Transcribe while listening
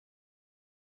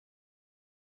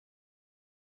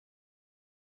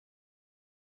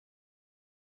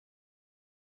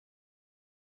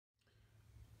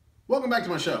Welcome back to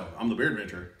my show. I'm the Beard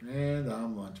Adventurer. And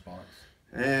I'm Lunchbox.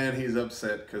 And he's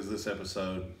upset because this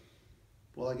episode,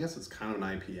 well, I guess it's kind of an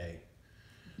IPA.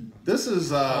 This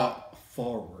is...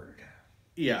 forward.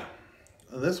 Yeah.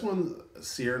 This one's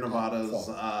Sierra Nevada's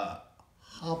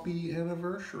Hoppy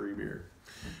Anniversary beer.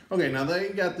 Okay, now they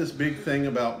got this big thing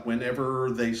about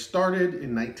whenever they started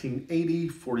in 1980,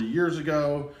 40 years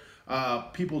ago,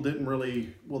 people didn't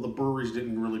really, well, the breweries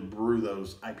didn't really brew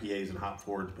those IPAs and hop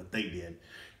forwards, but they did.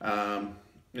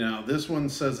 This one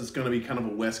says it's going to be kind of a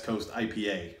West Coast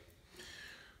IPA.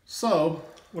 So,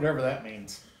 whatever that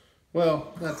means.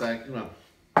 Well, that's actually, well,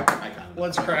 I kind of know.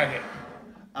 Let's crack it.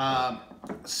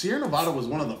 Sierra Nevada was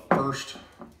one of the first,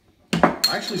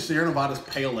 actually Sierra Nevada's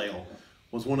Pale Ale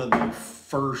was one of the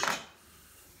first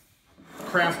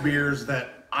craft beers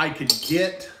that I could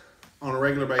get on a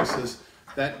regular basis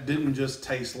that didn't just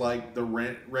taste like the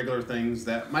regular things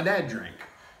that my dad drank.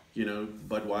 You know,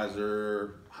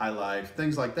 Budweiser, High Life,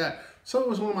 things like that. So it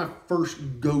was one of my first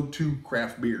go-to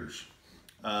craft beers.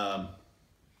 I'm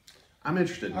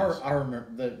interested in this. I remember,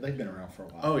 they've been around for a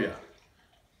while. Oh, yeah.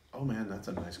 Oh, man, that's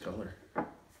a nice color.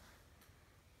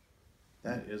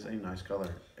 That is a nice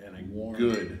color and a Warm.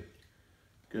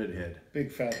 good head.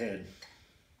 Big fat head.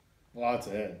 Lots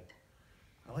of head.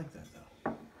 I like that,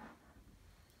 though.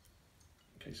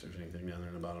 In case there's anything down there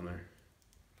in the bottom there.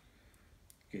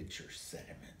 Get your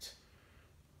sediment.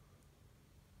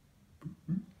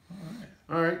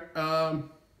 All right.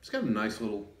 It's got a nice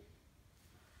logo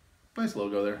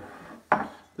there.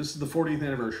 This is the 40th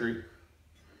anniversary.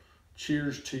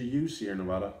 Cheers to you, Sierra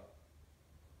Nevada.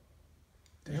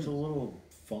 There's a little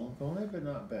funk on it, but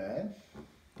not bad.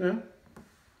 Yeah.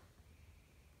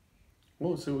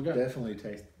 Well, let's see what we got.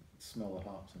 Definitely smell the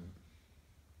hops in it.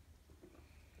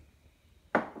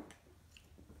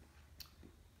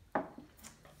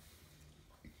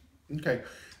 Okay.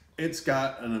 It's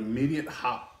got an immediate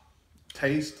hop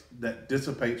taste that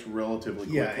dissipates relatively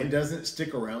quickly. Yeah, it doesn't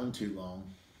stick around too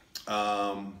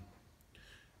long.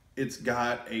 It's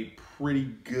got a pretty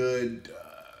good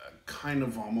kind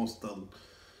of almost a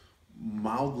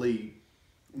mildly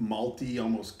malty,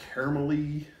 almost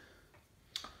caramelly.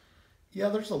 Yeah,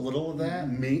 there's a little of that.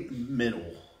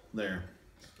 Middle there.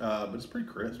 But it's pretty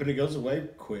crisp. But it goes away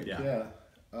quick. Yeah.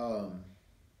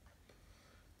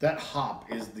 That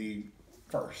hop is the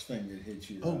first thing that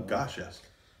hits you. Oh, gosh, yes.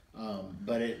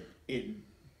 But it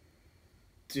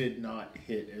did not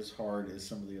hit as hard as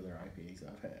some of the other IPAs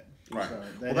I've had. Right. So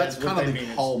well, that's kind of the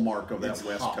hallmark of that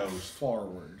West Coast.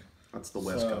 Forward. That's the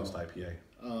West Coast IPA.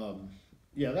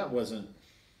 Yeah, that wasn't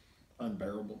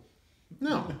unbearable.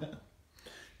 No.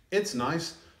 It's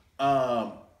nice.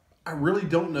 I really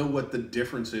don't know what the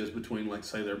difference is between, like,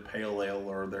 say, their Pale Ale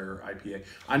or their IPA.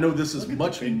 I know this is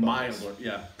much milder.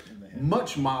 Yeah.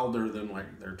 Much milder than,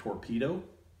 like, their Torpedo.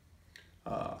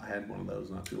 I had one of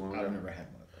those not too long ago. I've never had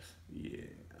one of those. Yeah.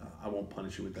 I won't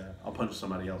punish you with that. I'll punish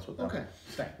somebody else with that. Okay.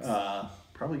 Thanks.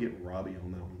 Probably get Robbie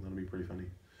on that one. That'll be pretty funny.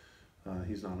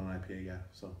 He's not an IPA guy,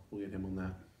 so we'll get him on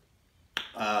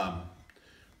that.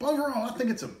 But overall, I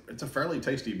think it's a fairly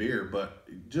tasty beer. But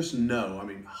just know, I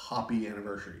mean, Hoppy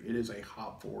Anniversary. It is a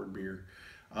hop forward beer.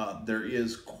 There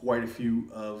is quite a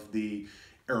few of the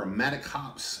aromatic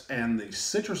hops and the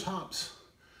citrus hops,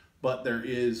 but there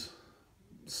is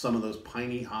some of those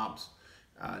piney hops.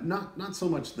 Not so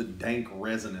much the dank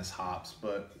resinous hops,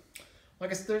 but I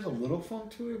guess there's a little funk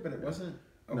to it, but it wasn't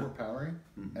overpowering,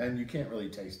 and you can't really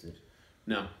taste it.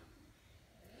 No.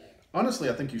 Honestly,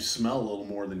 I think you smell a little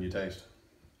more than you taste.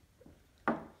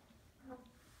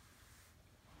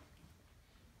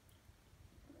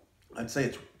 I'd say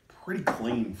it's pretty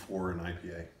clean for an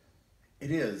IPA. It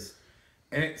is,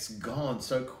 and it's gone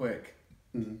so quick.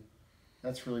 Mm-hmm.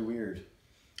 That's really weird.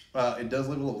 It does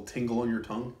leave a little tingle on your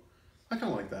tongue. I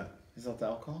kind of like that. Is that the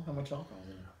alcohol? How much alcohol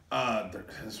is in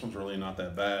it? This one's really not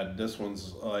that bad. This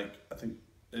one's like, I think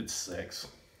it's 6.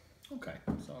 Okay,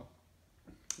 so.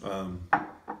 There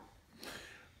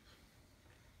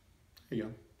you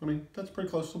go. I mean, that's pretty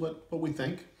close to what we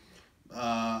think.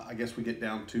 I guess we get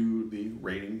down to the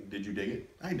rating. Did you dig it?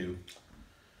 I do.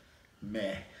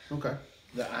 Meh. Okay.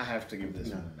 I have to give this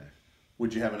one a meh.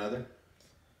 Would you have another?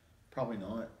 Probably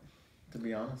not, to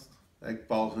be honest. That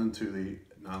falls into the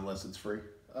unless it's free.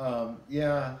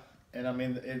 Yeah, and I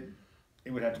mean,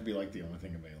 it would have to be like the only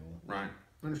thing available. Right.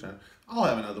 I understand. I'll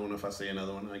have another one if I see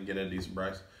another one. I can get at a decent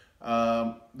price.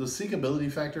 The seekability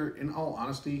factor, in all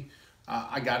honesty,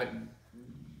 I got it.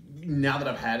 Now that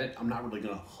I've had it, I'm not really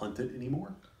going to hunt it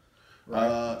anymore.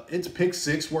 Right. It's pick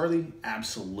 6 worthy,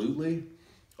 absolutely.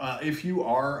 If you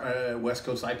are a West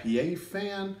Coast IPA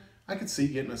fan, I could see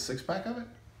getting a 6-pack of it.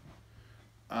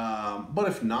 But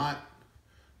if not,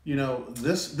 You know,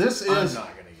 this I'm is not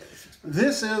gonna get it.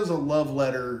 this is a love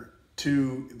letter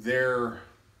to their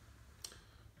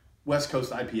West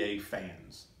Coast IPA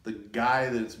fans. The guy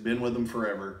that's been with them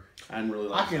forever and really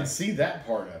likes I can that. see that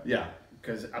part of it. Yeah.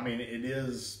 Because, I mean, it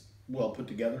is well put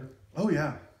together. Oh,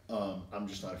 yeah. I'm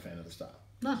just not a fan of the style.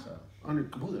 No, So,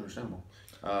 completely understandable.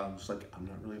 Just like, I'm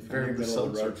not really a fan very of the middle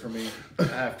of the seltzer. road for me. I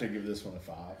have to give this one a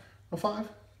 5. A 5?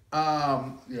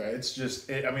 Yeah, it's just,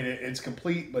 it's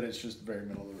complete, but it's just very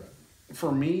middle of the road.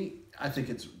 For me, I think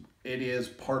it is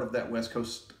part of that West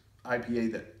Coast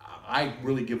IPA that I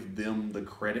really give them the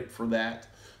credit for that.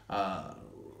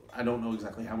 I don't know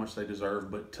exactly how much they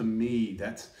deserve, but to me,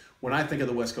 that's when I think of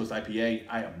the West Coast IPA,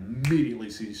 I immediately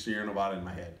see Sierra Nevada in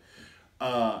my head.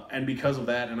 And because of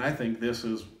that, and I think this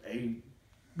is a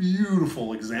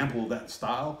beautiful example of that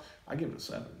style, I give it a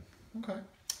 7. Okay.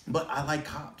 But I like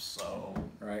hops, so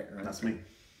Right. that's me.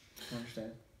 I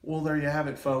understand. Well, there you have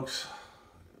it, folks.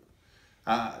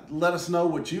 Let us know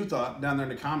what you thought down there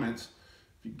in the comments.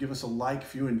 If you give us a like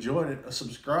if you enjoyed it, a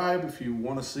subscribe if you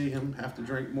want to see him have to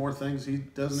drink more things he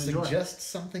doesn't enjoy. Suggest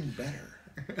something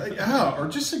better. Yeah, or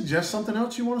just suggest something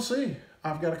else you want to see.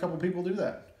 I've got a couple people do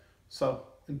that. So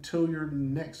until your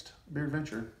next beer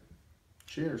adventure,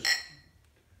 cheers.